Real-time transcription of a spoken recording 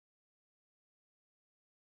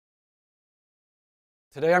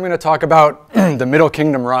Today I'm going to talk about the Middle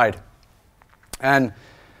Kingdom ride. And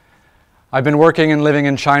I've been working and living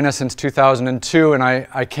in China since 2002, and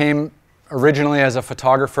I came originally as a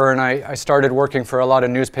photographer, and I started working for a lot of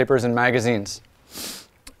newspapers and magazines.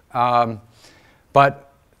 But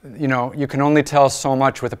you know, you can only tell so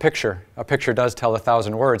much with a picture. A picture does tell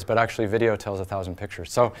 1,000 words, but actually video tells 1,000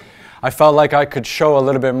 pictures. So I felt like I could show a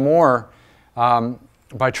little bit more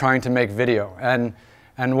by trying to make video.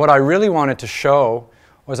 And what I really wanted to show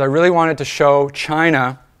was I really wanted to show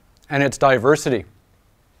China and its diversity.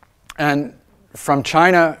 And from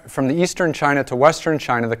China, from the eastern China to western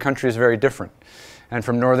China, the country is very different. And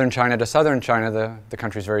from northern China to southern China, the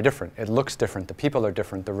country is very different. It looks different, the people are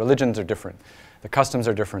different, the religions are different, the customs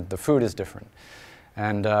are different, the food is different.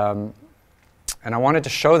 And I wanted to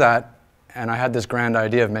show that, and I had this grand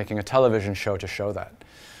idea of making a television show to show that.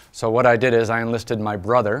 So what I did is I enlisted my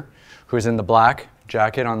brother, who's in the black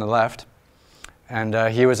jacket on the left, and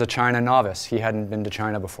he was a China novice. He hadn't been to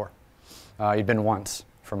China before. He'd been once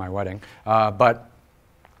for my wedding, but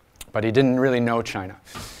he didn't really know China.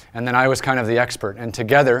 And then I was kind of the expert, and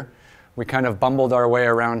together we kind of bumbled our way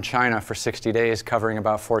around China for 60 days, covering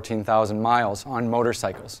about 14,000 miles on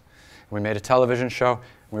motorcycles. We made a television show, and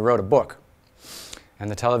we wrote a book.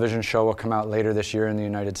 And the television show will come out later this year in the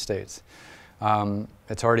United States.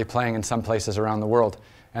 It's already playing in some places around the world.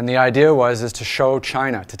 And the idea is to show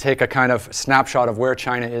China, to take a kind of snapshot of where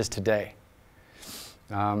China is today.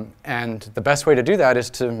 And the best way to do that is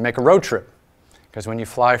to make a road trip. Because when you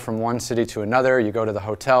fly from one city to another, you go to the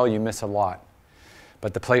hotel, you miss a lot.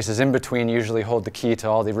 But the places in between usually hold the key to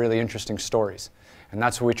all the really interesting stories. And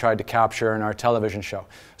that's what we tried to capture in our television show.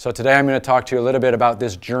 So today I'm going to talk to you a little bit about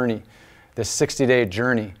this journey, this 60-day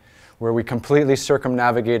journey, where we completely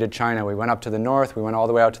circumnavigated China. We went up to the north, we went all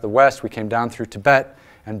the way out to the west, we came down through Tibet,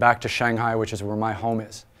 and back to Shanghai, which is where my home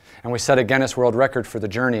is. And we set a Guinness World Record for the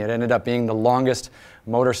journey. It ended up being the longest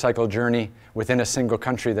motorcycle journey within a single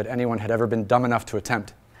country that anyone had ever been dumb enough to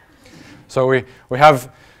attempt. So we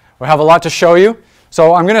have a lot to show you.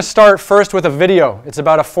 So I'm going to start first with a video. It's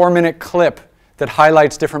about a 4-minute clip that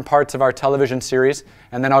highlights different parts of our television series.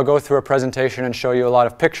 And then I'll go through a presentation and show you a lot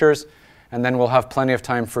of pictures. And then we'll have plenty of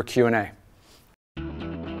time for Q&A.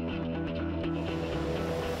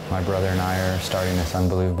 My brother and I are starting this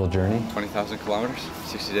unbelievable journey. 20,000 kilometers,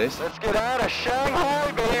 60 days. Let's get out of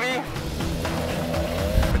Shanghai, baby!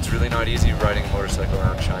 It's really not easy riding a motorcycle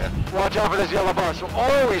around China. Watch out for this yellow bus.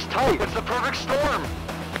 Always tight. It's the perfect storm.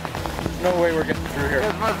 There's no way we're getting through here.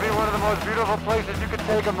 This must be one of the most beautiful places you could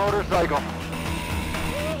take a motorcycle.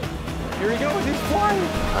 Here he goes, he's flying!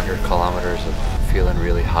 100 kilometers of feeling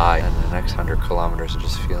really high, and the next 100 kilometers of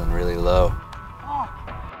just feeling really low.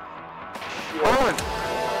 Colin!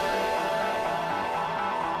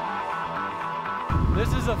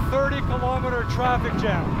 This is a 30-kilometer traffic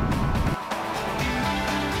jam.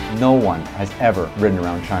 No one has ever ridden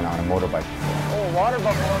around China on a motorbike before. Oh, water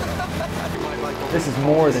buffalo. This is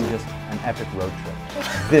more than just an epic road trip.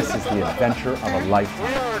 This is the adventure of a We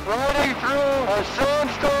lifetime. are riding through a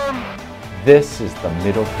sandstorm. This is the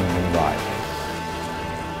Middle Kingdom ride.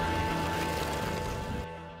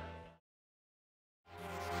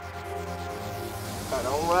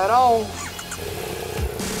 Right on.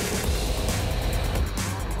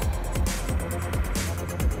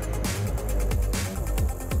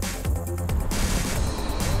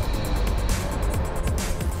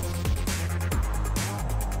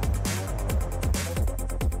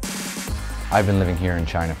 I've been living here in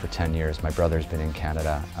China for 10 years. My brother's been in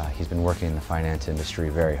Canada. He's been working in the finance industry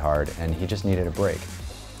very hard, and he just needed a break.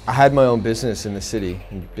 I had my own business in the city,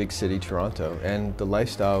 in big city Toronto, and the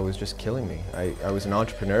lifestyle was just killing me. I was an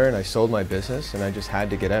entrepreneur and I sold my business and I just had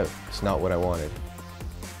to get out. It's not what I wanted.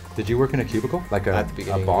 Did you work in a cubicle? Like a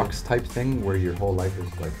box yeah. type thing where your whole life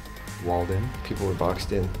is like walled in? People were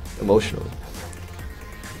boxed in emotionally.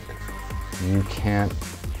 You can't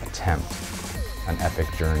attempt an epic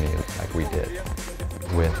journey like we did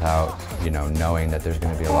without, knowing that there's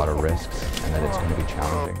going to be a lot of risks and that it's going to be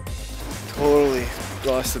challenging. Totally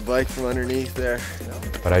lost the bike from underneath there.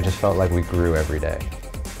 But I just felt like we grew every day.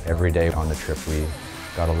 Every day on the trip we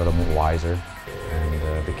got a little more wiser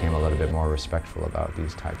and became a little bit more respectful about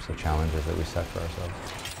these types of challenges that we set for ourselves.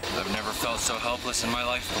 I've never felt so helpless in my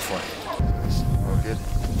life before. All good.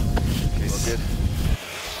 All good.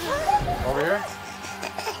 Over here?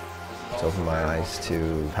 It's opened my eyes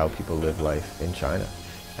to how people live life in China.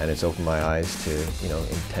 And it's opened my eyes to,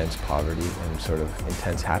 intense poverty and sort of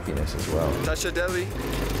intense happiness as well. Tasha Devi.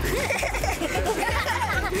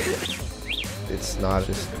 It's not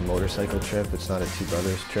just a motorcycle trip. It's not a two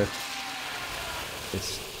brothers trip.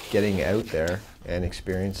 It's getting out there and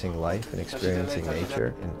experiencing life and experiencing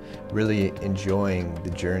nature and really enjoying the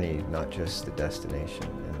journey, not just the destination.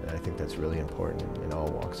 And I think that's really important in all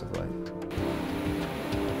walks of life.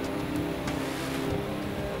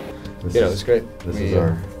 It's great. This is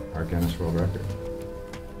our Guinness World Record.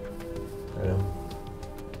 I know.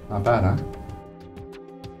 Not bad, huh?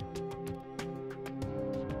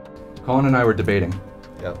 Colin and I were debating.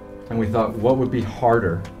 Yep. And we thought, what would be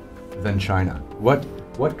harder than China?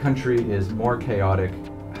 What country is more chaotic,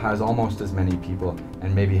 has almost as many people,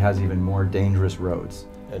 and maybe has even more dangerous roads?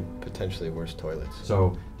 And potentially worse toilets.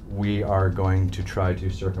 So we are going to try to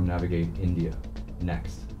circumnavigate India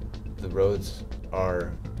next. The roads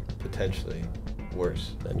are potentially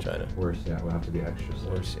worse than China. Worse, yeah, we'll have to be extra safe.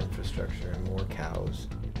 Worse infrastructure and more cows.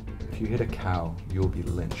 If you hit a cow, you'll be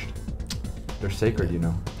lynched. They're sacred, you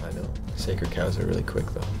know. I know. Sacred cows are really quick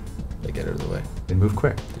though. They get out of the way. They move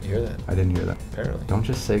quick. Did you hear that? I didn't hear that. Apparently. Don't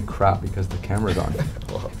just say crap because the camera's on.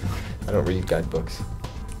 Well, I don't read guidebooks.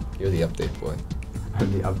 You're the update boy.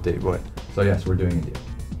 I'm the update boy. So yes, we're doing India.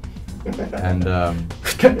 And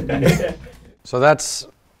So that's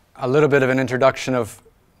a little bit of an introduction of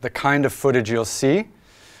the kind of footage you'll see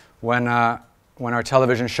when our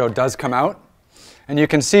television show does come out. And you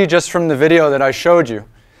can see just from the video that I showed you,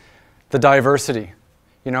 the diversity.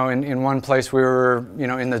 You know, in one place we were, you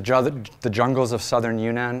know, in the jungles of southern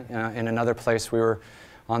Yunnan. In another place we were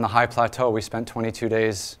on the high plateau. We spent 22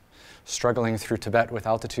 days struggling through Tibet with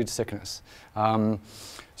altitude sickness. And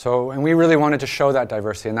we really wanted to show that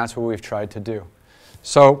diversity, and that's what we've tried to do.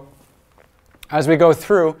 So as we go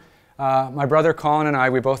through, my brother Colin and I,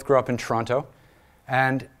 we both grew up in Toronto,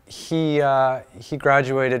 and he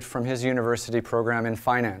graduated from his university program in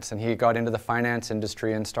finance, and he got into the finance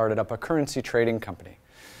industry and started up a currency trading company.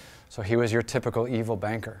 So he was your typical evil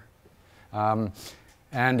banker. And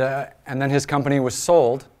then his company was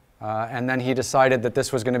sold, and then he decided that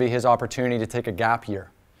this was going to be his opportunity to take a gap year,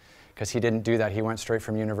 because he didn't do that. He went straight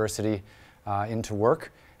from university into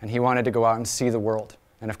work, and he wanted to go out and see the world.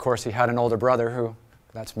 And of course, he had an older brother, who,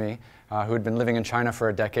 that's me, who had been living in China for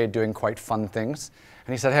a decade doing quite fun things.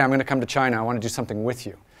 And he said, hey, I'm going to come to China. I want to do something with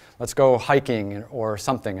you. Let's go hiking or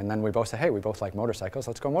something. And then we both said, hey, we both like motorcycles.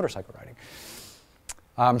 Let's go motorcycle riding.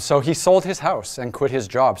 So he sold his house and quit his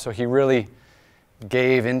job. So he really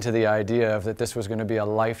gave into the idea of that this was going to be a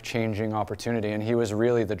life-changing opportunity. And he was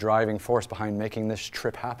really the driving force behind making this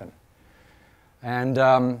trip happen.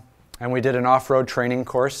 And we did an off-road training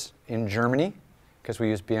course in Germany, because we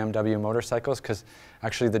use BMW motorcycles, because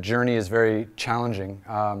actually the journey is very challenging.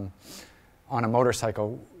 On a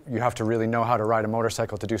motorcycle, you have to really know how to ride a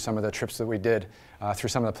motorcycle to do some of the trips that we did, through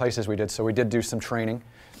some of the places we did. So we did do some training.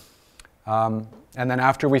 And then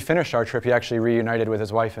after we finished our trip, he actually reunited with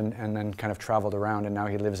his wife and then kind of traveled around, and now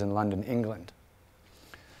he lives in London, England.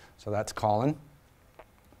 So that's Colin.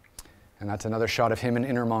 And that's another shot of him in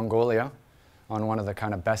Inner Mongolia on one of the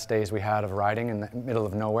kind of best days we had of riding in the middle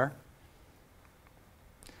of nowhere.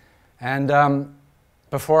 And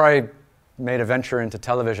before I made a venture into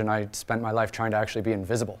television, I spent my life trying to actually be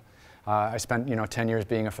invisible. I spent 10 years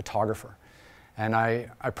being a photographer. And I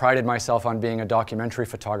prided myself on being a documentary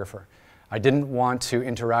photographer. I didn't want to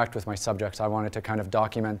interact with my subjects. I wanted to kind of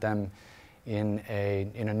document them in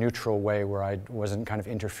a neutral way where I wasn't kind of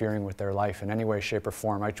interfering with their life in any way, shape, or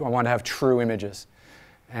form. I wanted to have true images.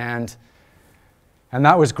 And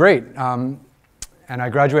that was great. And I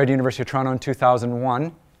graduated University of Toronto in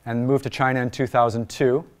 2001 and moved to China in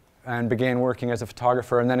 2002 and began working as a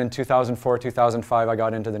photographer. And then in 2004, 2005, I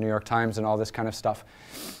got into the New York Times and all this kind of stuff.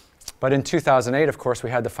 But in 2008, of course, we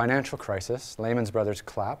had the financial crisis. Lehman Brothers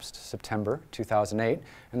collapsed, September 2008,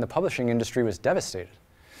 and the publishing industry was devastated.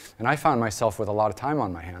 And I found myself with a lot of time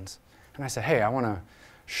on my hands. And I said, hey, I want to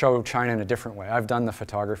show China in a different way. I've done the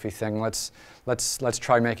photography thing. Let's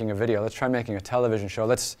try making a video. Let's try making a television show.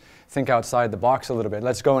 Let's think outside the box a little bit.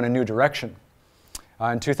 Let's go in a new direction.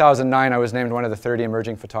 In 2009, I was named one of the 30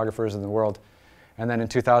 emerging photographers in the world. And then in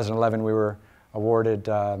 2011, we were awarded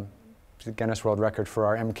the Guinness World Record for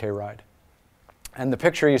our MK ride. And the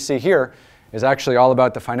picture you see here is actually all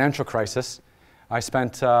about the financial crisis. I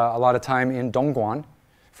spent a lot of time in Dongguan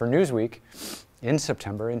for Newsweek in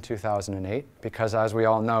September in 2008 because, as we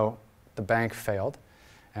all know, the bank failed.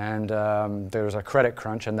 And there was a credit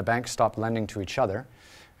crunch, and the banks stopped lending to each other.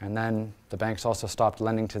 And then the banks also stopped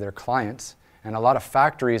lending to their clients. And a lot of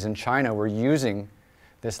factories in China were using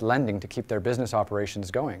this lending to keep their business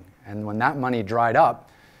operations going. And when that money dried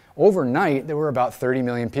up, overnight, there were about 30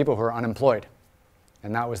 million people who were unemployed.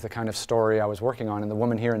 And that was the kind of story I was working on. And the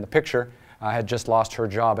woman here in the picture had just lost her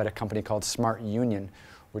job at a company called Smart Union,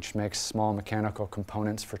 which makes small mechanical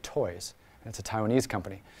components for toys. It's a Taiwanese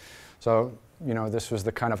company. So, you know, this was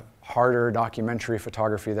the kind of harder documentary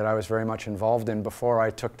photography that I was very much involved in before I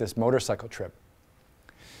took this motorcycle trip.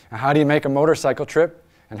 Now, how do you make a motorcycle trip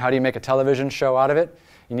and how do you make a television show out of it?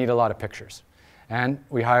 You need a lot of pictures. And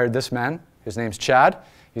we hired this man. His name's Chad.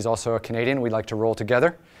 He's also a Canadian. We like to roll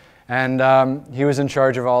together. And he was in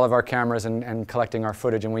charge of all of our cameras and collecting our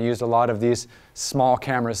footage. And we used a lot of these small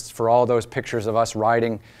cameras for all those pictures of us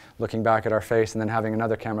riding, looking back at our face, and then having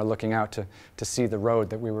another camera looking out to see the road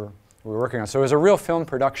that we were working on. So it was a real film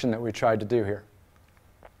production that we tried to do here.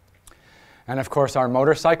 And of course, our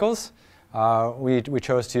motorcycles, we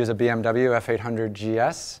chose to use a BMW F800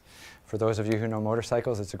 GS. For those of you who know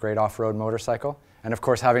motorcycles, it's a great off-road motorcycle. And of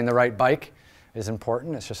course, having the right bike is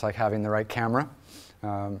important. It's just like having the right camera.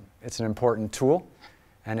 It's an important tool,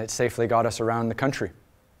 and it safely got us around the country.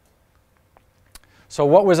 So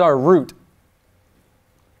what was our route?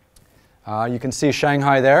 You can see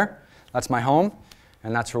Shanghai there. That's my home,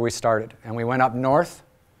 and that's where we started. And we went up north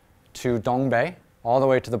to Dongbei, all the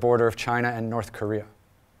way to the border of China and North Korea.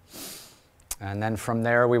 And then from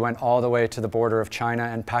there, we went all the way to the border of China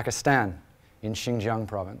and Pakistan in Xinjiang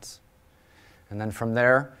province. And then from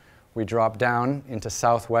there, we dropped down into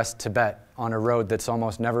southwest Tibet on a road that's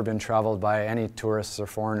almost never been traveled by any tourists or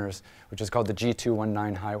foreigners, which is called the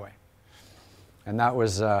G219 highway. And that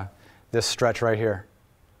was this stretch right here,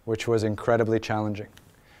 which was incredibly challenging.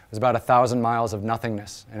 It was about 1,000 miles of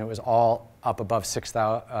nothingness, and it was all up above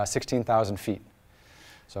 16,000 feet.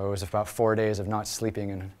 So it was about 4 days of not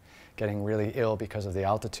sleeping and getting really ill because of the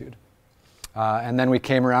altitude. And then we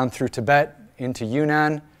came around through Tibet into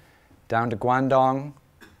Yunnan, down to Guangdong,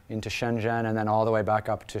 into Shenzhen, and then all the way back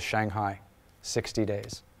up to Shanghai, 60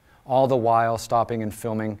 days. All the while stopping and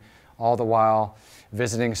filming, all the while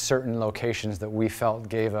visiting certain locations that we felt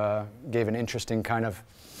gave an interesting kind of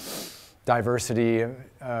diversity,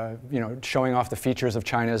 you know, showing off the features of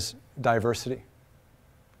China's diversity.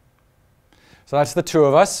 So that's the two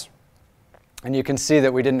of us. And you can see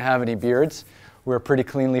that we didn't have any beards. We were pretty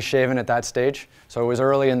cleanly shaven at that stage, so it was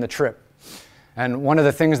early in the trip. And one of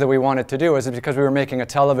the things that we wanted to do is because we were making a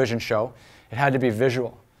television show, it had to be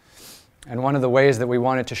visual. And one of the ways that we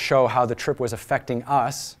wanted to show how the trip was affecting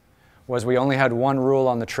us was we only had one rule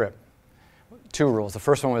on the trip. Two rules. The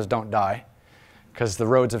first one was don't die, because the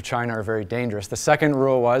roads of China are very dangerous. The second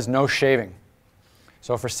rule was no shaving.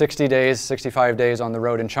 So for 60 days, 65 days on the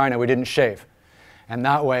road in China, we didn't shave. And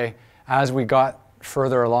that way, as we got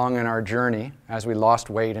further along in our journey, as we lost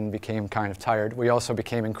weight and became kind of tired, we also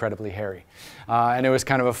became incredibly hairy. And it was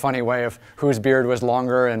kind of a funny way of whose beard was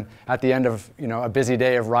longer, and at the end of, you know, a busy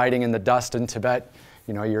day of riding in the dust in Tibet,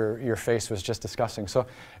 you know, your face was just disgusting. So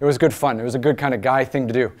it was good fun. It was a good kind of guy thing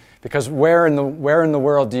to do, because where in the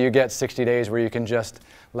world do you get 60 days where you can just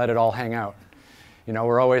let it all hang out? You know,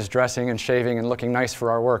 we're always dressing and shaving and looking nice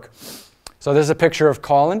for our work. So this is a picture of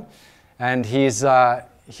Colin, and he's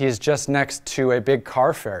just next to a big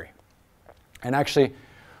car ferry. And actually,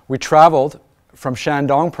 we traveled from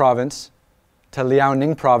Shandong province to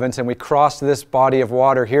Liaoning province, and we crossed this body of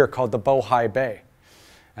water here called the Bohai Bay.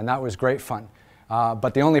 And that was great fun.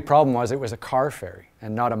 But the only problem was it was a car ferry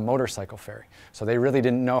and not a motorcycle ferry. So they really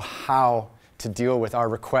didn't know how to deal with our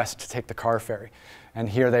request to take the car ferry. And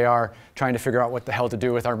here they are trying to figure out what the hell to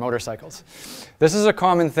do with our motorcycles. This is a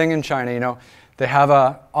common thing in China, you know. They have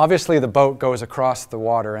obviously the boat goes across the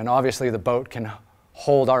water, and obviously the boat can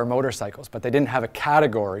hold our motorcycles, but they didn't have a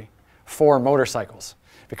category for motorcycles,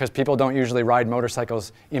 because people don't usually ride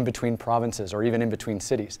motorcycles in between provinces or even in between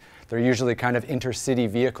cities. They're usually kind of intercity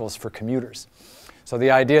vehicles for commuters. So the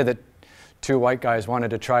idea that two white guys wanted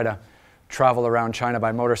to try to travel around China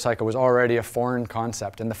by motorcycle was already a foreign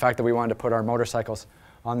concept, and the fact that we wanted to put our motorcycles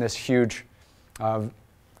on this huge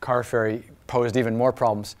car ferry posed even more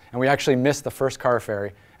problems. And we actually missed the first car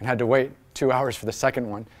ferry and had to wait 2 hours for the second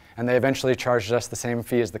one, and they eventually charged us the same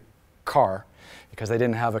fee as the car because they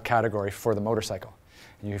didn't have a category for the motorcycle.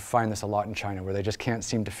 And you find this a lot in China, where they just can't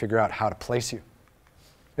seem to figure out how to place you.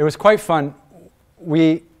 It was quite fun.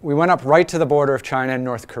 We went up right to the border of China and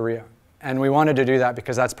North Korea, and we wanted to do that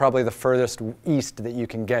because that's probably the furthest east that you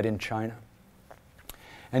can get in China.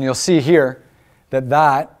 And you'll see here that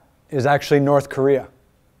that is actually North Korea.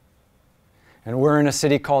 And we're in a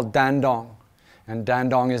city called Dandong, and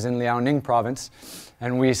Dandong is in Liaoning province,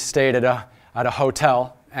 and we stayed at a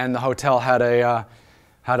hotel, and the hotel had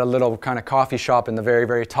a little kind of coffee shop in the very,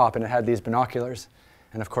 very top, and it had these binoculars.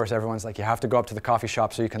 And of course everyone's like, you have to go up to the coffee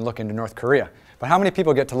shop so you can look into North Korea. But how many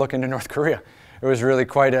people get to look into North Korea? It was really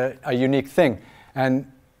quite a unique thing.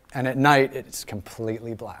 And at night, it's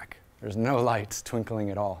completely black. There's no lights twinkling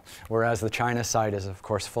at all. Whereas the China side is, of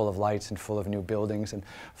course, full of lights and full of new buildings and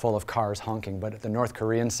full of cars honking. But the North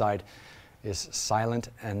Korean side is silent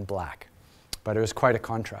and black. But it was quite a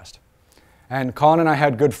contrast. And Colin and I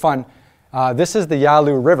had good fun. This is the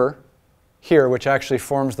Yalu River here, which actually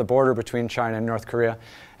forms the border between China and North Korea.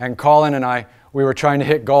 And Colin and I, we were trying to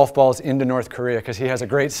hit golf balls into North Korea because he has a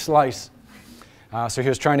great slice. So he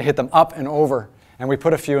was trying to hit them up and over. And we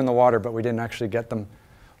put a few in the water, but we didn't actually get them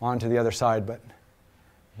onto the other side. But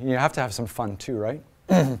you have to have some fun too, right?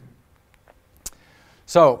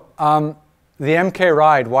 So the MK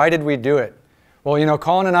ride, why did we do it? Well, you know,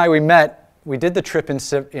 Colin and I, we did the trip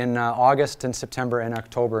in August and September and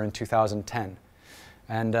October in 2010.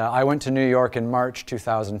 And I went to New York in March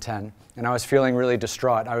 2010, and I was feeling really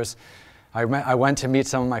distraught. I went to meet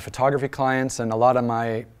some of my photography clients, and a lot of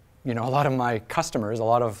my customers, a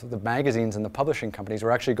lot of the magazines and the publishing companies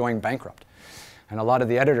were actually going bankrupt. And a lot of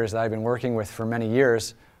the editors that I've been working with for many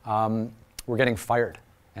years were getting fired,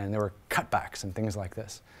 and there were cutbacks and things like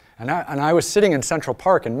this. And I was sitting in Central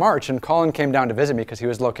Park in March, and Colin came down to visit me because he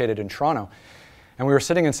was located in Toronto. And we were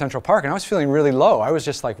sitting in Central Park, and I was feeling really low. I was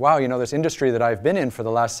just like, wow, you know, this industry that I've been in for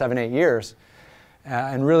the last 7, 8 years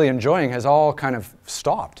and really enjoying has all kind of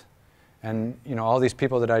stopped. And, you know, all these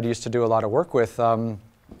people that I'd used to do a lot of work with, you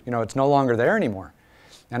know, it's no longer there anymore.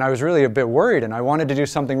 And I was really a bit worried, and I wanted to do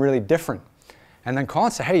something really different. And then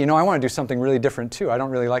Colin said, hey, you know, I want to do something really different too. I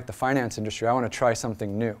don't really like the finance industry. I want to try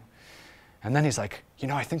something new. And then he's like, you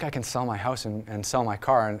know, I think I can sell my house and sell my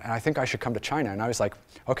car, and I think I should come to China. And I was like,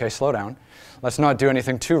 okay, slow down. Let's not do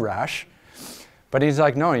anything too rash. But he's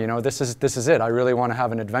like, no, you know, this is it. I really want to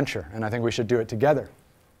have an adventure, and I think we should do it together.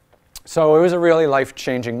 So it was a really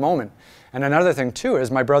life-changing moment. And another thing, too, is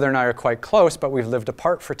my brother and I are quite close, but we've lived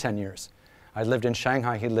apart for 10 years. I lived in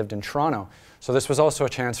Shanghai, he lived in Toronto. So this was also a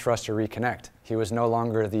chance for us to reconnect. He was no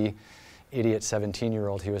longer the idiot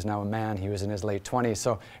 17-year-old. He was now a man. He was in his late 20s.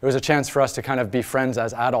 So it was a chance for us to kind of be friends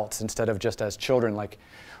as adults instead of just as children like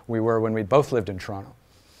we were when we both lived in Toronto.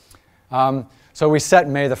 So we set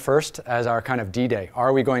May the 1st as our kind of D-Day.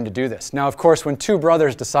 Are we going to do this? Now, of course, when two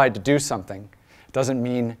brothers decide to do something, it doesn't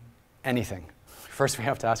mean anything. First, we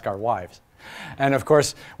have to ask our wives. And of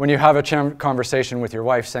course, when you have a conversation with your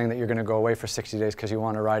wife saying that you're going to go away for 60 days because you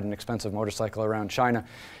want to ride an expensive motorcycle around China,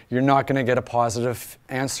 you're not going to get a positive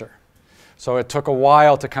answer. So it took a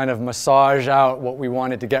while to kind of massage out what we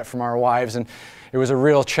wanted to get from our wives, and it was a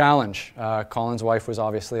real challenge. Colin's wife was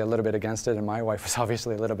obviously a little bit against it, and my wife was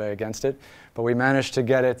obviously a little bit against it, but we managed to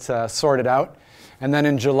get it sorted out. And then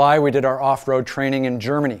in July, we did our off-road training in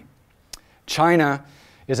Germany. China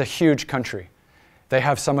is a huge country. They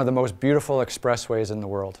have some of the most beautiful expressways in the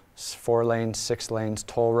world. 4 lanes, 6 lanes,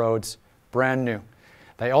 toll roads, brand new.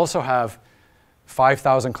 They also have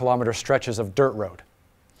 5,000 kilometer stretches of dirt road.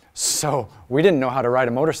 So we didn't know how to ride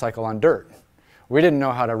a motorcycle on dirt. We didn't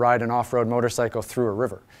know how to ride an off-road motorcycle through a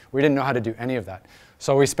river. We didn't know how to do any of that.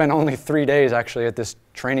 So we spent only 3 days actually at this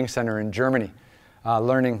training center in Germany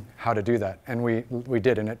learning how to do that. And we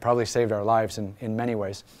did, and it probably saved our lives in many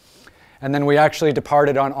ways. And then we actually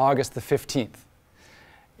departed on August the 15th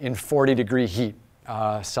in 40-degree heat,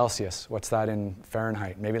 Celsius. What's that in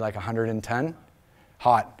Fahrenheit? Maybe like 110?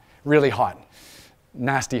 Hot, really hot.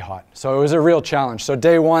 Nasty hot. So it was a real challenge. So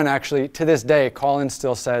day one, actually, to this day, Colin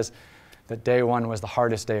still says that day one was the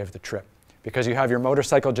hardest day of the trip because you have your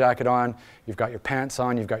motorcycle jacket on, you've got your pants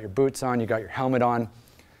on, you've got your boots on, you've got your helmet on,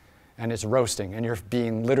 and it's roasting, and you're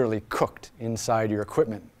being literally cooked inside your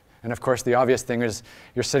equipment. And of course, the obvious thing is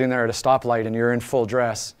you're sitting there at a stoplight and you're in full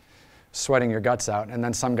dress, sweating your guts out, and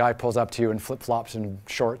then some guy pulls up to you in flip-flops and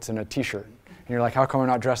shorts and a t-shirt. And you're like, how come we're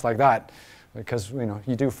not dressed like that? Because, you know,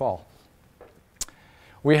 you do fall.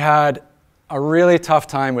 We had a really tough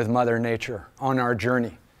time with Mother Nature on our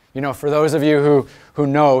journey. You know, for those of you who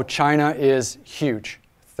know, China is huge.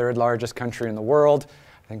 3rd largest country in the world.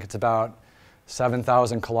 I think it's about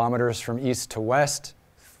 7,000 kilometers from east to west,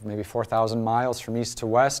 maybe 4,000 miles from east to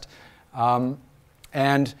west.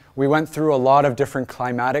 And we went through a lot of different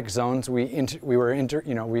climatic zones. We had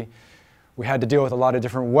to deal with a lot of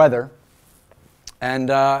different weather.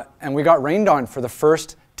 And we got rained on for the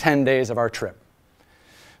first 10 days of our trip.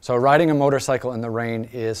 So riding a motorcycle in the rain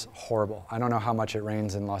is horrible. I don't know how much it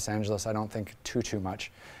rains in Los Angeles. I don't think too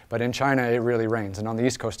much. But in China, it really rains. And on the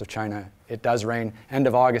east coast of China, it does rain. End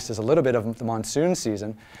of August is a little bit of the monsoon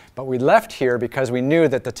season. But we left here because we knew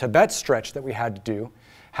that the Tibet stretch that we had to do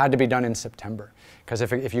had to be done in September. Because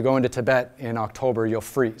if you go into Tibet in October, you'll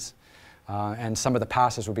freeze. And some of the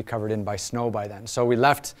passes will be covered in by snow by then. So we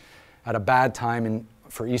left at a bad time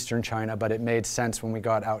for eastern China, but it made sense when we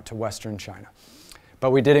got out to western China. But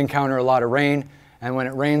we did encounter a lot of rain, And when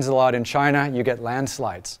it rains a lot in China, you get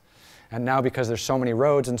landslides. And now because there's so many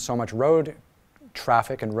roads and so much road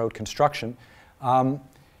traffic and road construction,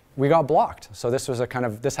 we got blocked. So this was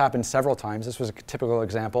this happened several times. This was a typical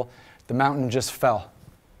example. The mountain just fell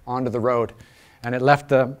onto the road, and it left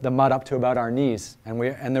the mud up to about our knees.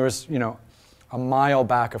 And there was, a mile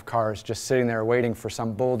back of cars just sitting there waiting for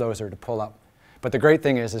some bulldozer to pull up. But the great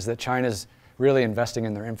thing is that China's really investing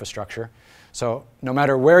in their infrastructure. So no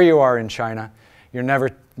matter where you are in China, you're never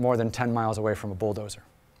more than 10 miles away from a bulldozer.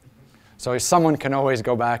 So someone can always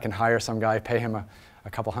go back and hire some guy, pay him a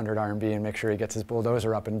couple hundred RMB and make sure he gets his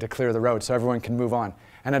bulldozer up and to clear the road so everyone can move on.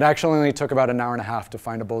 And it actually only took about an hour and a half to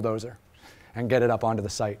find a bulldozer and get it up onto the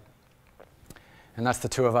site. And that's the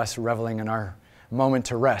two of us reveling in our moment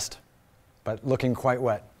to rest, but looking quite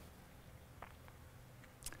wet.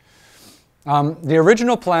 The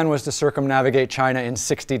original plan was to circumnavigate China in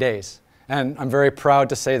 60 days. And I'm very proud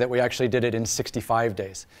to say that we actually did it in 65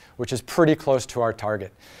 days, which is pretty close to our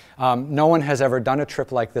target. No one has ever done a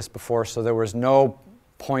trip like this before, so there was no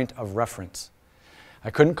point of reference.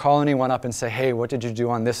 I couldn't call anyone up and say, hey, what did you do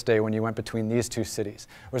on this day when you went between these two cities?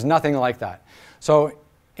 There was nothing like that. So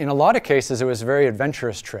in a lot of cases, it was a very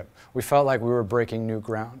adventurous trip. We felt like we were breaking new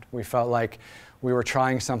ground. We felt like we were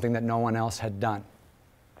trying something that no one else had done.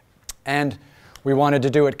 And we wanted to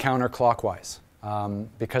do it counterclockwise.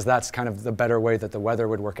 Because that's kind of the better way that the weather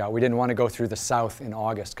would work out. We didn't want to go through the south in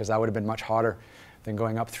August because that would have been much hotter than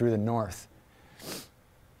going up through the north.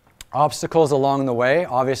 Obstacles along the way,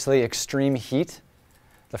 obviously extreme heat.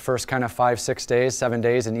 The first kind of 5, 6 days, 7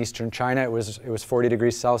 days in eastern China, it was 40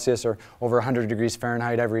 degrees Celsius or over 100 degrees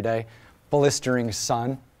Fahrenheit every day. Blistering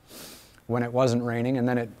sun when it wasn't raining, and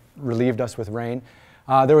then it relieved us with rain.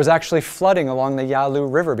 There was actually flooding along the Yalu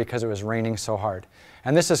River because it was raining so hard.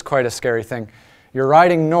 And this is quite a scary thing. You're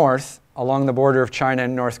riding north along the border of China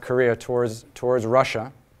and North Korea towards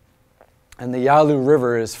Russia, and the Yalu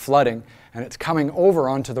River is flooding, and it's coming over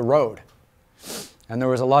onto the road. And there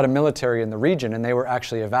was a lot of military in the region, and they were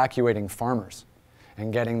actually evacuating farmers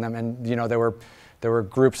and getting them. And there were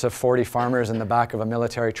groups of 40 farmers in the back of a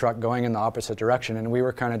military truck going in the opposite direction, and we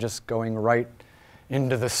were kind of just going right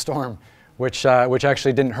into the storm, which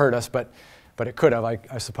actually didn't hurt us, but it could have,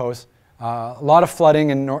 I suppose. A lot of flooding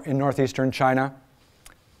in northeastern China.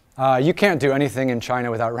 You can't do anything in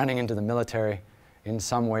China without running into the military in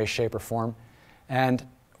some way, shape, or form. And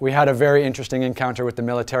we had a very interesting encounter with the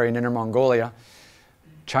military in Inner Mongolia.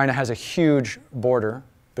 China has a huge border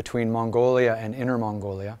between Mongolia and Inner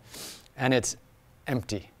Mongolia, and it's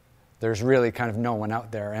empty. There's really kind of no one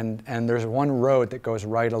out there. And there's one road that goes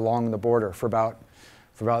right along the border for about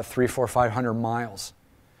 300, 400, 500 miles.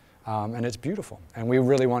 And it's beautiful. And we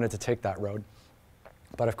really wanted to take that road.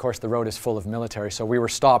 But of course, the road is full of military, so we were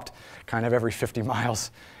stopped kind of every 50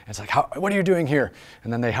 miles. And it's like, what are you doing here?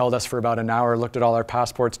 And then they held us for about an hour, looked at all our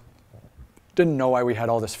passports, didn't know why we had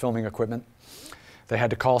all this filming equipment. They had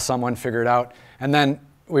to call someone, figure it out. And then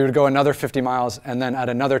we would go another 50 miles, and then at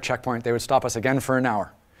another checkpoint, they would stop us again for an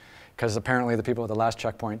hour. Because apparently the people at the last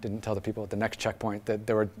checkpoint didn't tell the people at the next checkpoint that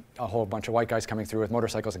there were a whole bunch of white guys coming through with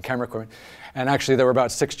motorcycles and camera equipment. And actually there were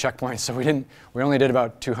about 6 checkpoints, so we only did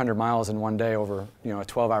about 200 miles in one day over a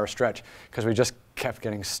 12-hour stretch because we just kept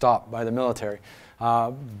getting stopped by the military.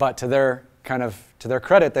 But to their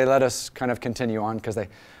credit, they let us kind of continue on because they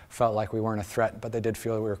felt like we weren't a threat, but they did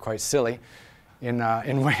feel that we were quite silly in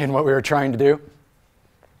what we were trying to do.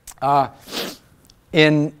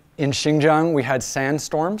 In Xinjiang, we had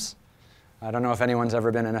sandstorms. I don't know if anyone's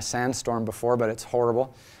ever been in a sandstorm before, but it's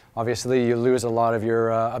horrible. Obviously, you lose a lot of your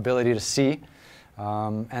ability to see,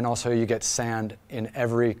 and also you get sand in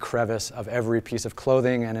every crevice of every piece of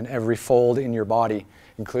clothing and in every fold in your body,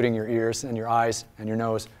 including your ears and your eyes and your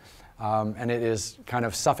nose, and it is kind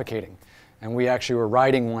of suffocating. And we actually were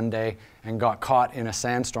riding one day and got caught in a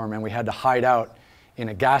sandstorm, and we had to hide out in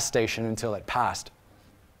a gas station until it passed.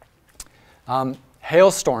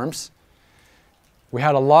 Hailstorms. We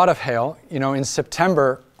had a lot of hail. In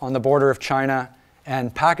September on the border of China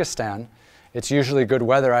and Pakistan, it's usually good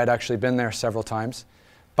weather. I had actually been there several times.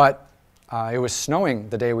 But it was snowing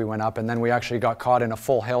the day we went up, and then we actually got caught in a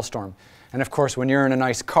full hailstorm. And of course, when you're in a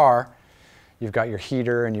nice car, you've got your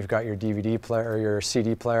heater and you've got your DVD player, or your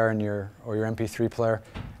CD player, and your MP3 player,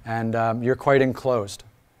 and you're quite enclosed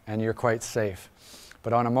and you're quite safe.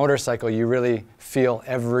 But on a motorcycle, you really feel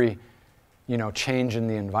every change in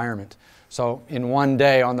the environment. So in one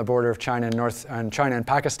day on the border of China and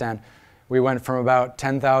Pakistan, we went from about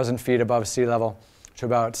 10,000 feet above sea level to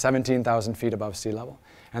about 17,000 feet above sea level.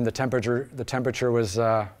 And the temperature was,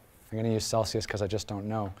 I'm going to use Celsius because I just don't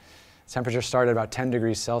know. The temperature started about 10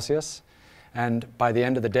 degrees Celsius, And by the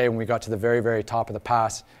end of the day, when we got to the very, very top of the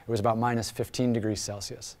pass, it was about minus 15 degrees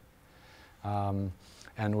Celsius. And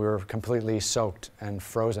we were completely soaked and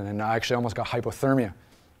frozen, and I actually almost got hypothermia.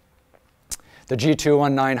 The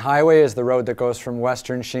G219 highway is the road that goes from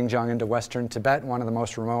western Xinjiang into western Tibet, one of the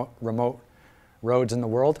most remote roads in the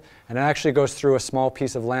world. And it actually goes through a small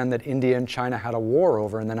piece of land that India and China had a war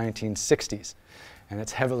over in the 1960s. And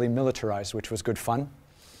it's heavily militarized, which was good fun.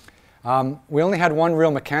 We only had one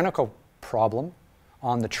real mechanical problem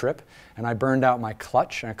on the trip, and I burned out my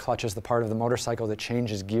clutch. And a clutch is the part of the motorcycle that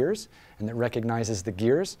changes gears and that recognizes the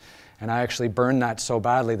gears. And I actually burned that so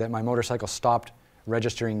badly that my motorcycle stopped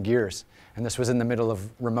registering gears. And this was in the middle of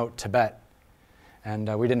remote Tibet.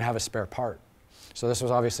 And we didn't have a spare part. So this was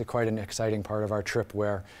obviously quite an exciting part of our trip,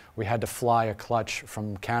 where we had to fly a clutch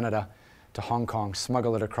from Canada to Hong Kong,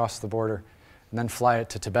 smuggle it across the border, and then fly it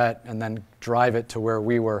to Tibet, and then drive it to where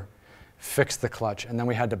we were, fix the clutch. And then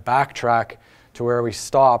we had to backtrack to where we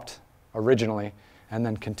stopped originally, and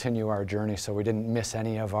then continue our journey, so we didn't miss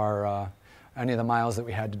any of the miles that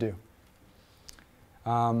we had to do.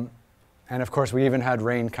 And of course, we even had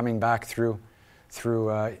rain coming back through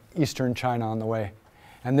eastern China on the way.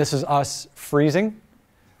 And this is us freezing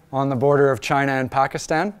on the border of China and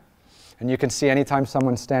Pakistan. And you can see anytime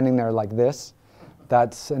someone's standing there like this,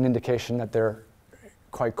 that's an indication that they're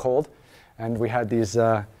quite cold. And we had these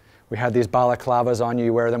balaclavas on you.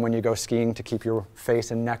 You wear them when you go skiing to keep your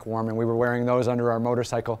face and neck warm. And we were wearing those under our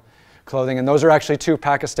motorcycle clothing. And those are actually 2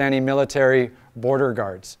 Pakistani military border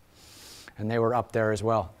guards. And they were up there as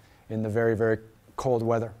well in the very, very cold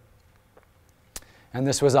weather. And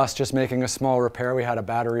this was us just making a small repair. We had a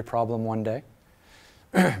battery problem one day.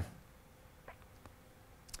 That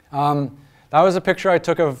was a picture I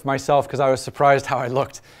took of myself because I was surprised how I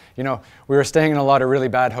looked. You know, we were staying in a lot of really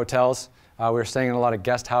bad hotels. We were staying in a lot of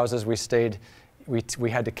guest houses. We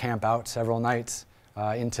had to camp out several nights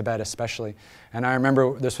in Tibet especially. And I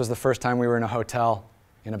remember this was the first time we were in a hotel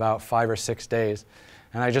in about 5 or 6 days.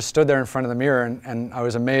 And I just stood there in front of the mirror, and I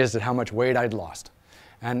was amazed at how much weight I'd lost.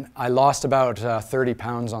 And I lost about 30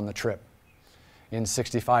 pounds on the trip in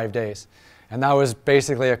 65 days. And that was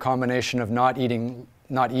basically a combination of not eating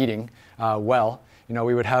well. You know,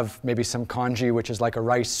 we would have maybe some congee, which is like a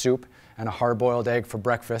rice soup, and a hard-boiled egg for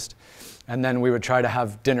breakfast. And then we would try to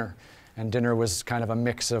have dinner. And dinner was kind of a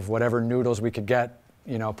mix of whatever noodles we could get,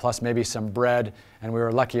 you know, plus maybe some bread. And we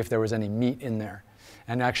were lucky if there was any meat in there.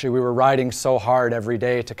 And actually, we were riding so hard every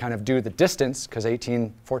day to kind of do the distance, because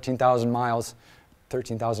 14,000 miles,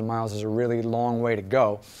 13,000 miles is a really long way to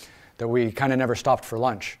go, that we kind of never stopped for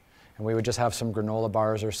lunch. And we would just have some granola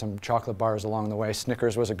bars or some chocolate bars along the way.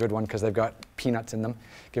 Snickers was a good one because they've got peanuts in them.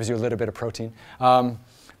 Gives you a little bit of protein.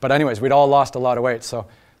 But anyways, we'd all lost a lot of weight, so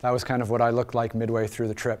that was kind of what I looked like midway through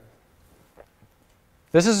the trip.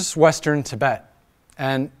 This is Western Tibet,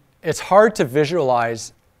 and it's hard to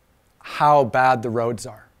visualize how bad the roads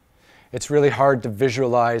are. It's really hard to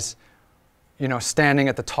visualize, you know, standing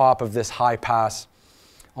at the top of this high pass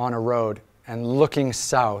on a road and looking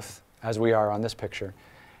south, as we are on this picture,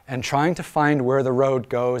 and trying to find where the road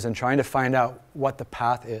goes and trying to find out what the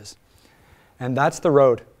path is. And that's the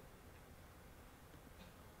road.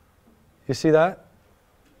 You see that?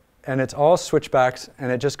 And it's all switchbacks,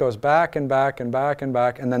 and it just goes back and back and back and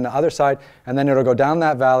back, and then the other side, and then it'll go down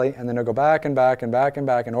that valley, and then it'll go back and back and back and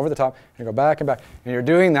back and over the top, and it'll go back and back. And you're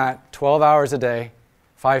doing that 12 hours a day,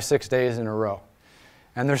 5, 6 days in a row.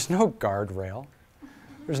 And there's no guardrail.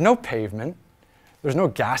 There's no pavement. There's no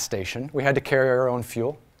gas station. We had to carry our own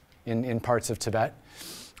fuel in parts of Tibet.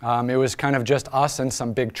 It was kind of just us and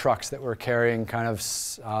some big trucks that were carrying kind of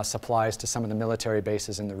supplies to some of the military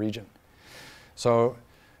bases in the region. So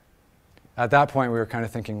at that point, we were kind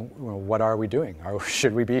of thinking, well, what are we doing? Or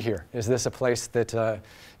should we be here? Is this a place that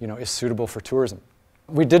you know, is suitable for tourism?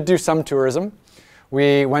 We did do some tourism.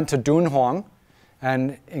 We went to Dunhuang,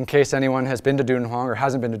 and in case anyone has been to Dunhuang or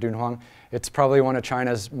hasn't been to Dunhuang, it's probably one of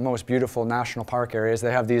China's most beautiful national park areas.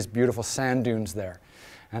 They have these beautiful sand dunes there,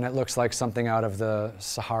 and it looks like something out of the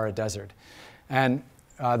Sahara Desert. And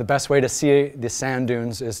the best way to see the sand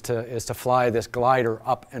dunes is to fly this glider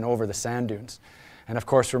up and over the sand dunes. And of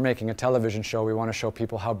course, we're making a television show. We want to show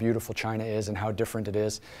people how beautiful China is and how different it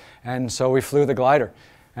is. And so we flew the glider.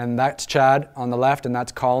 And that's Chad on the left, and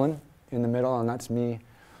that's Colin in the middle, and that's me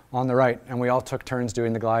on the right. And we all took turns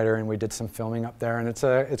doing the glider, and we did some filming up there. And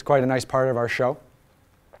it's quite a nice part of our show.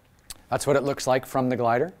 That's what it looks like from the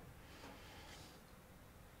glider.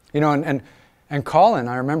 You know, and Colin,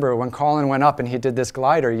 I remember when Colin went up and he did this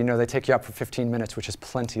glider, you know, they take you up for 15 minutes, which is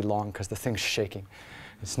plenty long because the thing's shaking.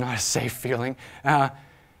 It's not a safe feeling.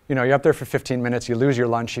 You know, you're up there for 15 minutes, you lose your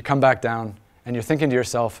lunch, you come back down, and you're thinking to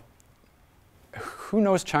yourself, who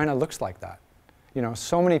knows China looks like that? You know,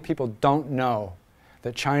 so many people don't know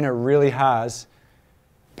that China really has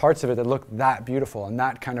parts of it that look that beautiful and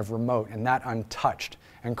that kind of remote and that untouched.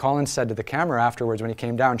 And Colin said to the camera afterwards when he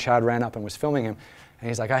came down, Chad ran up and was filming him, and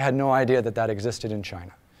he's like, I had no idea that that existed in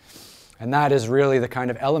China. And that is really the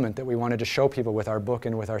kind of element that we wanted to show people with our book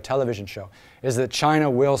and with our television show, is that China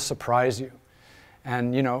will surprise you.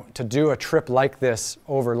 And, you know, to do a trip like this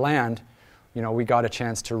over land, you know, we got a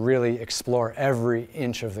chance to really explore every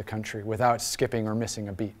inch of the country without skipping or missing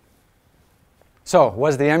a beat. So,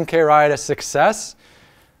 was the MK ride a success?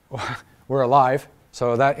 We're alive,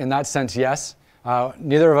 so that, in that sense, yes.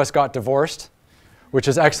 Neither of us got divorced, which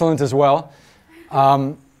is excellent as well,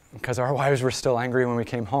 because our wives were still angry when we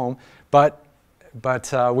came home. But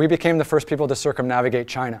we became the first people to circumnavigate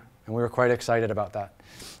China, and we were quite excited about that.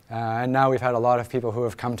 And now we've had a lot of people who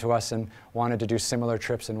have come to us and wanted to do similar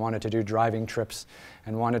trips and wanted to do driving trips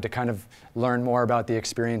and wanted to kind of learn more about the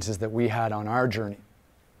experiences that we had on our journey.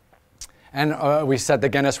 And we set the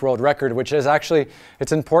Guinness World Record, which is actually,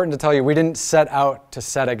 it's important to tell you, we didn't set out to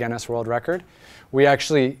set a Guinness World Record. We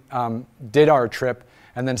actually did our trip,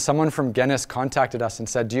 and then someone from Guinness contacted us and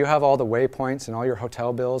said, do you have all the waypoints and all your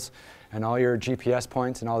hotel bills and all your GPS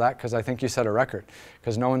points and all that? Because I think you set a record,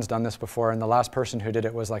 because no one's done this before, and the last person who did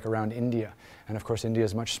it was like around India. And of course, India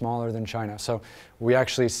is much smaller than China. So we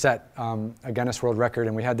actually set a Guinness World Record,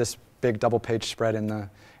 and we had this big double-page spread in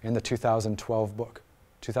the 2012 book.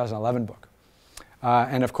 2011 book.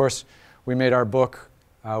 And of course, we made our book,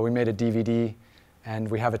 we made a DVD, and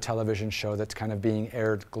we have a television show that's kind of being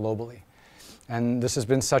aired globally. And this has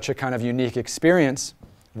been such a kind of unique experience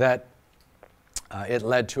that it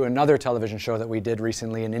led to another television show that we did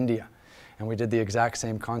recently in India. And we did the exact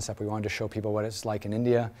same concept. We wanted to show people what it's like in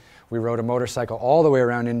India. We rode a motorcycle all the way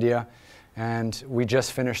around India, and we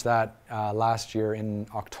just finished that last year in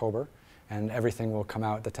October. And everything will come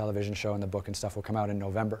out, the television show and the book and stuff will come out in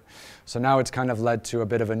November. So now it's kind of led to a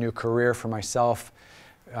bit of a new career for myself,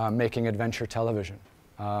 making adventure television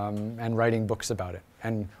and writing books about it,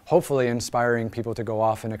 and hopefully inspiring people to go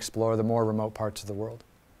off and explore the more remote parts of the world.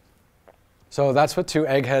 So that's what two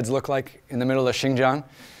eggheads look like in the middle of Xinjiang,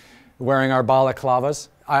 wearing our balaclavas.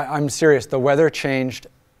 I'm serious, the weather changed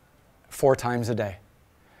 4 times a day.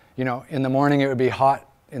 You know, in the morning it would be hot,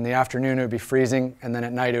 in the afternoon it would be freezing, and then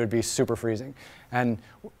at night it would be super freezing. And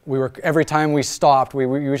every time we stopped, we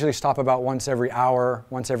usually stop about once every hour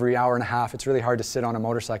and a half. It's really hard to sit on a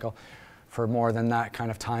motorcycle for more than that kind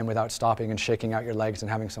of time without stopping and shaking out your legs and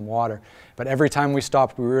having some water. But every time we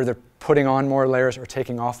stopped, we were either putting on more layers or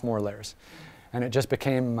taking off more layers. And it just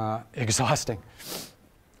became exhausting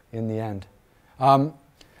in the end. The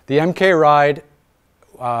MK ride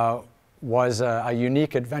was a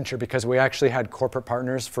unique adventure because we actually had corporate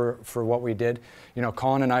partners for what we did. You know,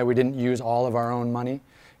 Colin and I, we didn't use all of our own money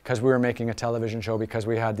because we were making a television show, because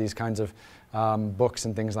we had these kinds of books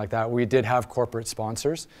and things like that. We did have corporate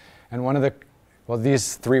sponsors. And one of the, well,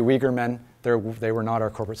 these 3 Uyghur men, they were not our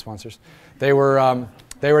corporate sponsors. They were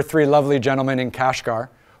 3 lovely gentlemen in Kashgar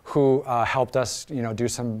who helped us, you know, do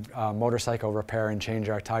some motorcycle repair and change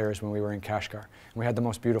our tires when we were in Kashgar. And we had the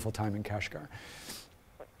most beautiful time in Kashgar.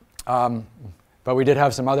 But we did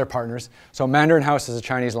have some other partners. So Mandarin House is a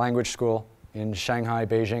Chinese language school in Shanghai,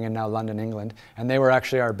 Beijing, and now London, England. And they were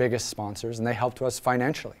actually our biggest sponsors, and they helped us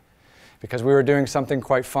financially because we were doing something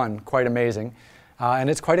quite fun, quite amazing. And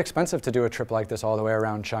it's quite expensive to do a trip like this all the way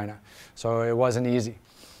around China. So it wasn't easy.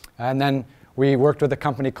 And then we worked with a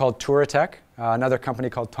company called Touratech, another company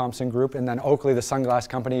called Thompson Group, and then Oakley, the sunglass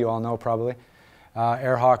company, you all know probably,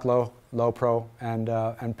 Airhawk, Low Pro,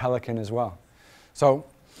 and Pelican as well. So,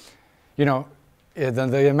 you know,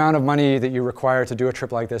 the amount of money that you require to do a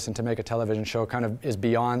trip like this and to make a television show kind of is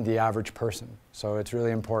beyond the average person. So it's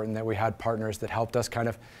really important that we had partners that helped us kind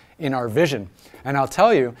of in our vision. And I'll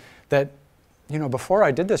tell you that, you know, before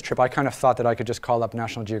I did this trip, I kind of thought that I could just call up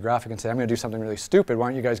National Geographic and say, I'm going to do something really stupid. Why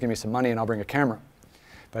don't you guys give me some money and I'll bring a camera?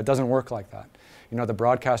 But it doesn't work like that. You know, the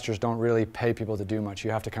broadcasters don't really pay people to do much.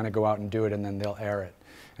 You have to kind of go out and do it, and then they'll air it.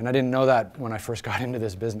 And I didn't know that when I first got into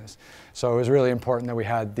this business. So it was really important that we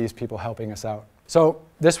had these people helping us out. So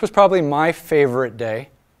this was probably my favorite day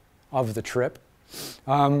of the trip.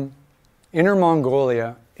 Inner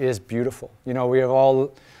Mongolia is beautiful. You know,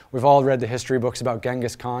 we've all read the history books about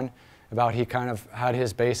Genghis Khan, about he kind of had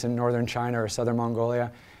his base in northern China or southern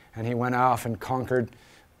Mongolia, and he went off and conquered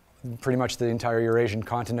pretty much the entire Eurasian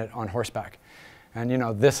continent on horseback. And you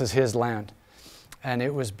know, this is his land. And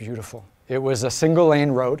it was beautiful. It was a single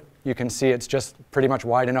lane road. You can see it's just pretty much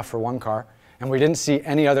wide enough for one car. And we didn't see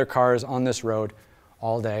any other cars on this road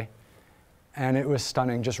all day. And it was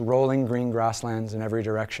stunning, just rolling green grasslands in every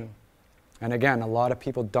direction. And again, a lot of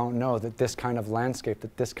people don't know that this kind of landscape,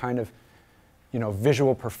 that this kind of,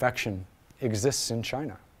 visual perfection exists in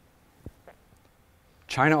China.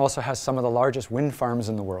 China also has some of the largest wind farms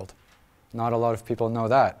in the world. Not a lot of people know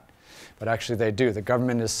that, but actually they do. The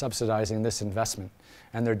government is subsidizing this investment,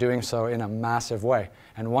 and they're doing so in a massive way.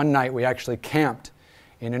 And one night we actually camped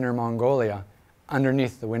in Inner Mongolia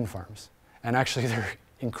underneath the wind farms. And actually they're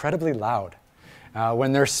incredibly loud.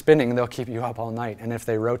 When they're spinning, they'll keep you up all night. And if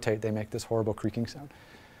they rotate, they make this horrible creaking sound.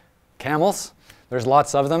 Camels, there's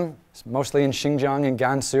lots of them, mostly in Xinjiang and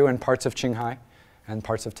Gansu and parts of Shanghai and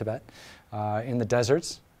parts of Tibet, in the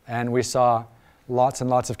deserts. And we saw lots and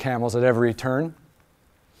lots of camels at every turn.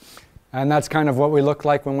 And that's kind of what we looked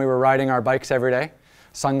like when we were riding our bikes every day.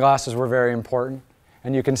 Sunglasses were very important.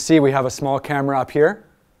 And you can see we have a small camera up here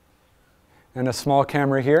and a small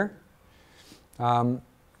camera here. And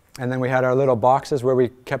then we had our little boxes where we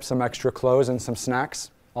kept some extra clothes and some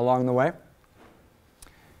snacks along the way.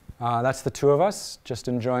 That's the two of us, just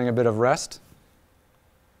enjoying a bit of rest.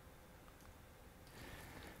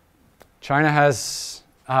 China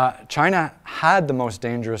had the most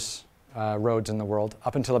dangerous roads in the world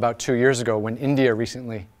up until about 2 years ago, when India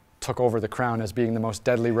recently took over the crown as being the most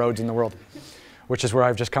deadly roads in the world, which is where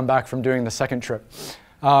I've just come back from doing the second trip.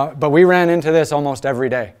 But we ran into this almost every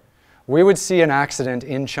day. We would see an accident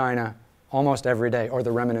in China almost every day, or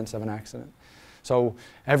the remnants of an accident. So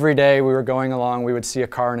every day we were going along, we would see a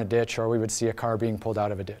car in a ditch, or we would see a car being pulled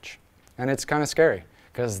out of a ditch. And it's kind of scary,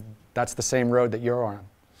 because that's the same road that you're on.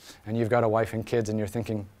 And you've got a wife and kids, and you're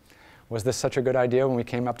thinking, was this such a good idea when we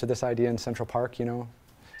came up to this idea in Central Park,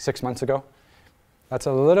 6 months ago? That's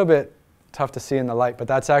a little bit tough to see in the light, but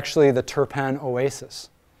that's actually the Turpan Oasis.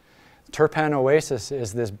 Turpan Oasis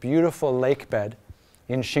is this beautiful lake bed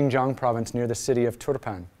in Xinjiang province near the city of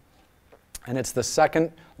Turpan. And it's the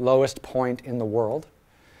second lowest point in the world,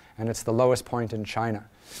 and it's the lowest point in China.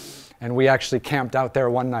 And we actually camped out there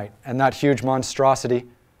one night, and that huge monstrosity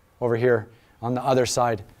over here on the other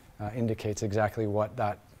side indicates exactly what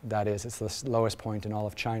that is. It's the lowest point in all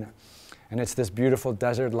of China. And it's this beautiful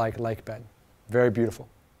desert-like lake bed. Very beautiful.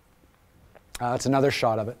 That's another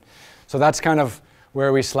shot of it. So that's kind of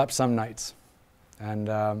where we slept some nights. And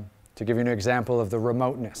to give you an example of the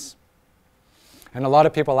remoteness. And a lot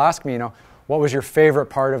of people ask me, what was your favorite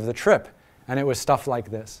part of the trip? And it was stuff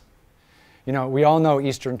like this. We all know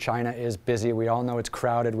Eastern China is busy. We all know it's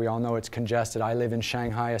crowded. We all know it's congested. I live in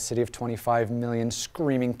Shanghai, a city of 25 million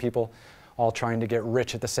screaming people, all trying to get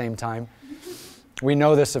rich at the same time. We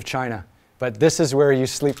know this of China, but this is where you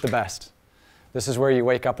sleep the best. This is where you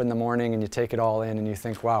wake up in the morning and you take it all in and you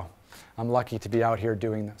think, wow, I'm lucky to be out here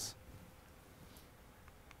doing this.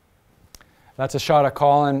 That's a shot of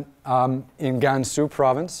Colin in Gansu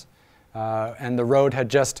province. And the road had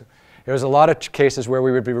there was a lot of cases where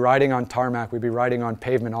we would be riding on tarmac, we'd be riding on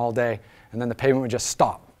pavement all day, and then the pavement would just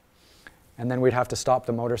stop. And then we'd have to stop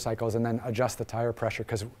the motorcycles and then adjust the tire pressure,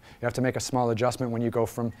 because you have to make a small adjustment when you go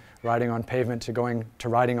from riding on pavement to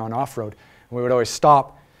riding on off-road. And we would always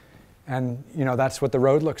stop, and that's what the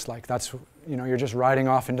road looks like. That's, you're just riding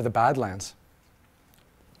off into the Badlands.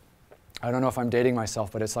 I don't know if I'm dating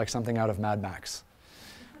myself, but it's like something out of Mad Max.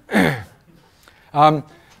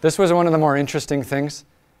 This was one of the more interesting things.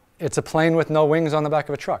 It's a plane with no wings on the back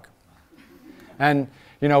of a truck. And,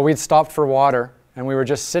 we'd stopped for water, and we were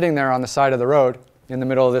just sitting there on the side of the road in the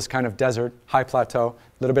middle of this kind of desert, high plateau,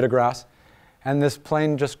 a little bit of grass. And this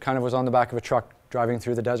plane just kind of was on the back of a truck driving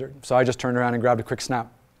through the desert. So I just turned around and grabbed a quick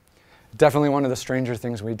snap. Definitely one of the stranger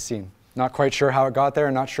things we'd seen. Not quite sure how it got there,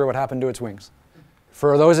 and not sure what happened to its wings.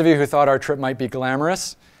 For those of you who thought our trip might be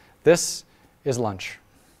glamorous, this is lunch.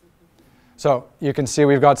 So you can see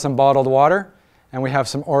we've got some bottled water, and we have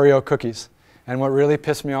some Oreo cookies. And what really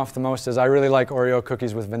pissed me off the most is I really like Oreo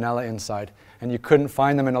cookies with vanilla inside. And you couldn't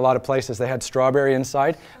find them in a lot of places. They had strawberry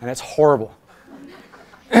inside, and it's horrible.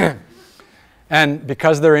 And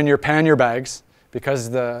because they're in your pannier bags, because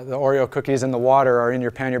the Oreo cookies and the water are in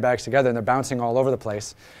your pannier bags together and they're bouncing all over the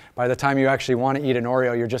place, by the time you actually want to eat an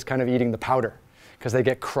Oreo, you're just kind of eating the powder, because they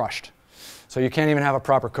get crushed. So you can't even have a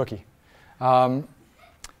proper cookie.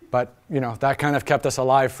 But, that kind of kept us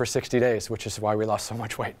alive for 60 days, which is why we lost so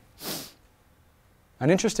much weight. An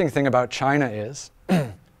interesting thing about China is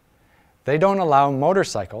they don't allow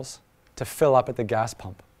motorcycles to fill up at the gas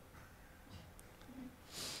pump.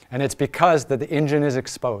 And it's because that the engine is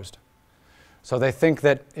exposed. So they think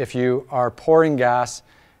that if you are pouring gas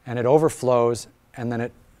and it overflows and then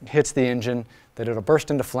it hits the engine, that it'll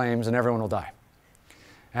burst into flames and everyone will die.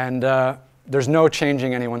 And there's no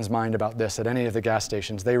changing anyone's mind about this at any of the gas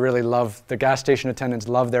stations. They really the gas station attendants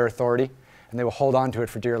love their authority, and they will hold on to it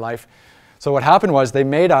for dear life. So what happened was they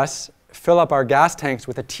made us fill up our gas tanks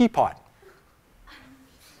with a teapot.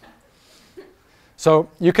 So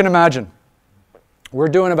you can imagine, we're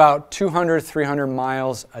doing about 200, 300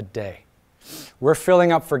 miles a day. We're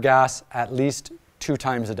filling up for gas at least 2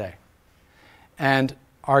 times a day. And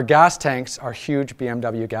our gas tanks are huge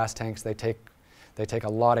BMW gas tanks. They take a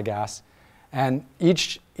lot of gas. And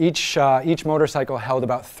each motorcycle held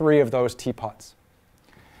about 3 of those teapots.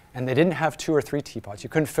 And they didn't have 2 or 3 teapots. You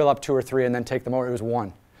couldn't fill up 2 or 3 and then take them over. It was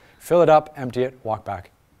 1. Fill it up, empty it, walk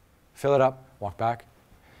back. Fill it up, walk back.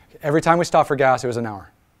 Every time we stopped for gas, it was an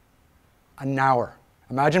hour. An hour.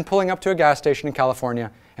 Imagine pulling up to a gas station in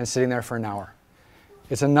California and sitting there for an hour.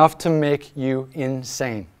 It's enough to make you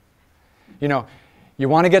insane. You know, you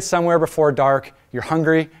want to get somewhere before dark, you're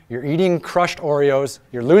hungry, you're eating crushed Oreos,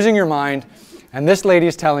 you're losing your mind, and this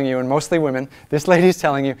lady's telling you, and mostly women, this lady's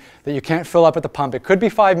telling you that you can't fill up at the pump. It could be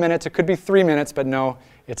 5 minutes, it could be 3 minutes, but no,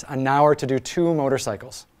 it's an hour to do 2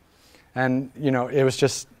 motorcycles. And, you know, it was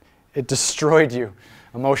just, it destroyed you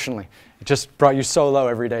emotionally. It just brought you so low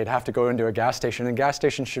every day to have to go into a gas station. And gas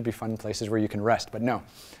stations should be fun places where you can rest, but no,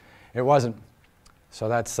 it wasn't. So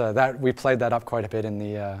that's we played that up quite a bit in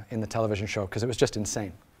the television show because it was just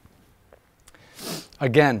insane.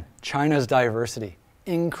 Again, China's diversity,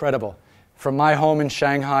 incredible. From my home in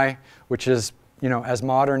Shanghai, which is, you know, as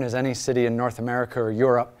modern as any city in North America or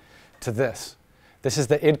Europe, to this. This is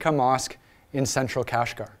the Idka Mosque in central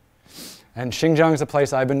Kashgar. And Xinjiang is a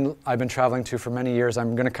place I've been traveling to for many years.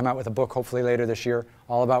 I'm going to come out with a book hopefully later this year,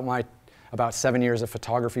 all about 7 years of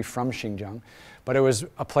photography from Xinjiang. But it was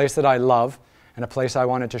a place that I love and a place I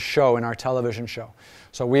wanted to show in our television show.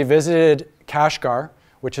 So we visited Kashgar,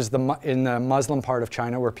 which is in the Muslim part of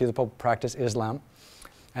China where people practice Islam.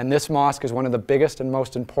 And this mosque is one of the biggest and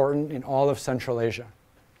most important in all of Central Asia.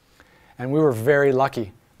 And we were very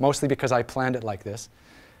lucky, mostly because I planned it like this.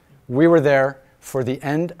 We were there for the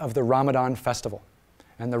end of the Ramadan festival.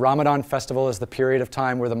 And the Ramadan festival is the period of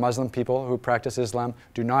time where the Muslim people who practice Islam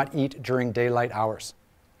do not eat during daylight hours.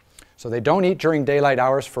 So they don't eat during daylight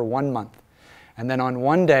hours for 1 month. And then on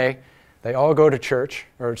one day, they all go to church,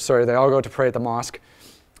 they all go to pray at the mosque.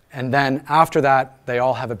 And then after that, they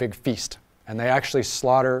all have a big feast. And they actually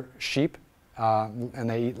slaughter sheep and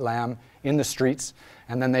they eat lamb in the streets.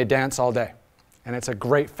 And then they dance all day. And it's a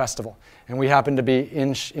great festival. And we happened to be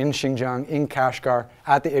in Xinjiang, in Kashgar,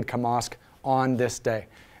 at the Idka Mosque on this day.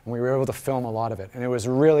 And we were able to film a lot of it. And it was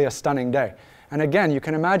really a stunning day. And again, you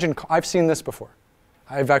can imagine, I've seen this before.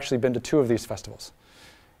 I've actually been to 2 of these festivals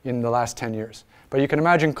in the last 10 years. But you can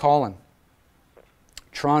imagine Colin,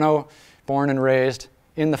 Toronto, born and raised,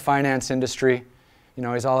 in the finance industry. You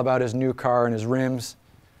know, he's all about his new car and his rims.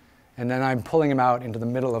 And then I'm pulling him out into the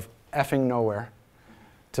middle of effing nowhere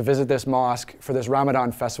to visit this mosque for this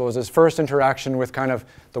Ramadan festival. It was his first interaction with kind of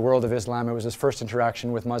the world of Islam. It was his first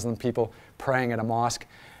interaction with Muslim people praying at a mosque.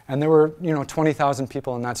 And there were, you know, 20,000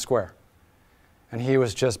 people in that square. And he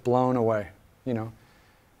was just blown away, you know.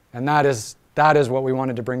 And that is what we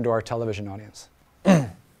wanted to bring to our television audience.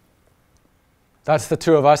 That's the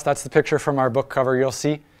 2 of us. That's the picture from our book cover you'll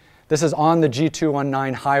see. This is on the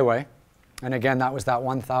G219 highway. And again, that was that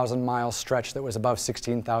 1,000-mile stretch that was above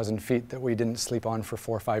 16,000 feet that we didn't sleep on for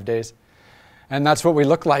 4 or 5 days. And that's what we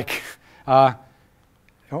look like. That's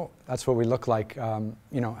what we look like,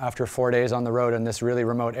 you know, after 4 days on the road in this really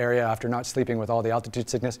remote area, after not sleeping with all the altitude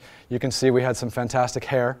sickness. You can see we had some fantastic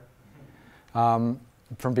hair from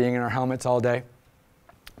being in our helmets all day.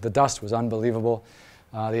 The dust was unbelievable.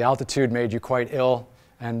 The altitude made you quite ill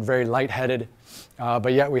and very lightheaded,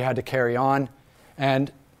 but yet we had to carry on.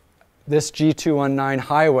 And this G219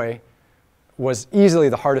 highway was easily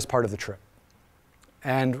the hardest part of the trip.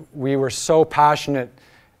 And we were so passionate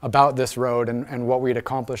about this road and what we'd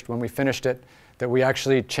accomplished when we finished it that we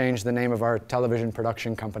actually changed the name of our television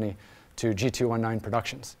production company to G219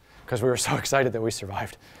 Productions because we were so excited that we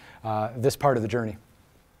survived this part of the journey.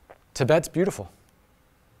 Tibet's beautiful.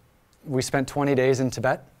 We spent 20 days in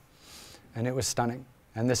Tibet and it was stunning.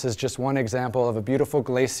 And this is just one example of a beautiful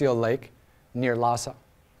glacial lake near Lhasa.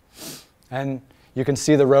 And you can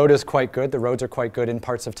see the road is quite good. The roads are quite good in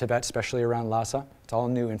parts of Tibet, especially around Lhasa. It's all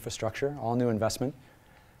new infrastructure, all new investment.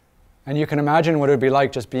 And you can imagine what it would be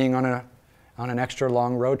like just being on an extra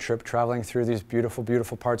long road trip traveling through these beautiful,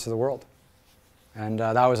 beautiful parts of the world. And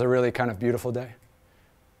that was a really kind of beautiful day.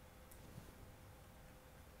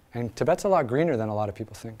 And Tibet's a lot greener than a lot of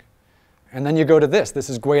people think. And then you go to this. This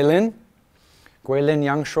is Guilin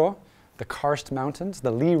Yangshuo, the Karst Mountains,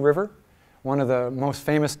 the Li River, one of the most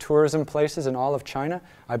famous tourism places in all of China.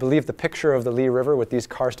 I believe the picture of the Li River with these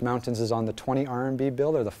karst mountains is on the 20 RMB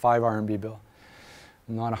bill or the 5 RMB bill.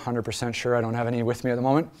 I'm not 100% sure. I don't have any with me at the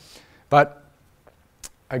moment. But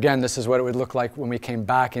again, this is what it would look like when we came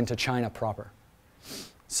back into China proper.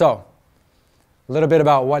 So, a little bit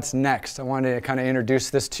about what's next. I wanted to kind of introduce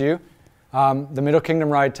this to you. The Middle Kingdom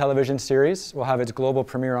Ride television series will have its global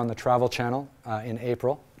premiere on the Travel Channel in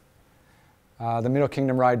April. The Middle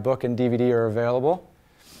Kingdom Ride book and DVD are available.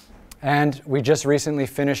 And we just recently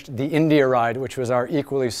finished the India Ride, which was our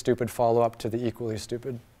equally stupid follow-up to the equally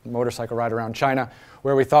stupid motorcycle ride around China,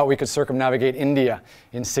 where we thought we could circumnavigate India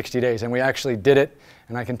in 60 days. And we actually did it.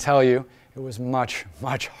 And I can tell you, it was much,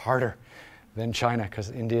 much harder than China, because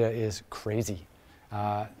India is crazy.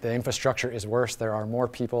 The infrastructure is worse. There are more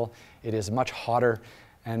people. It is much hotter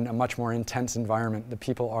and a much more intense environment. The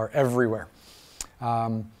people are everywhere.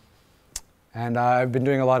 And I've been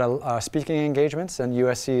doing a lot of speaking engagements, and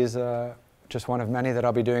USC is just one of many that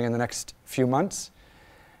I'll be doing in the next few months.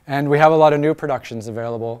 And we have a lot of new productions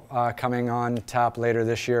available coming on tap later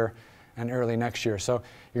this year and early next year. So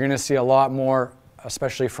you're going to see a lot more,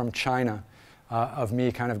 especially from China, of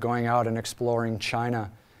me kind of going out and exploring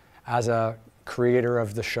China as a creator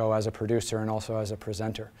of the show, as a producer, and also as a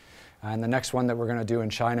presenter. And the next one that we're going to do in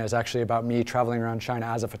China is actually about me traveling around China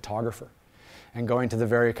as a photographer and going to the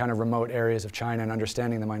very kind of remote areas of China and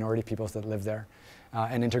understanding the minority peoples that live there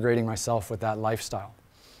and integrating myself with that lifestyle.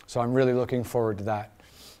 So I'm really looking forward to that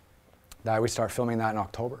we start filming that in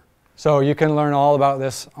October. So you can learn all about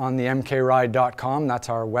this on the mkride.com. That's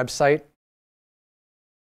our website.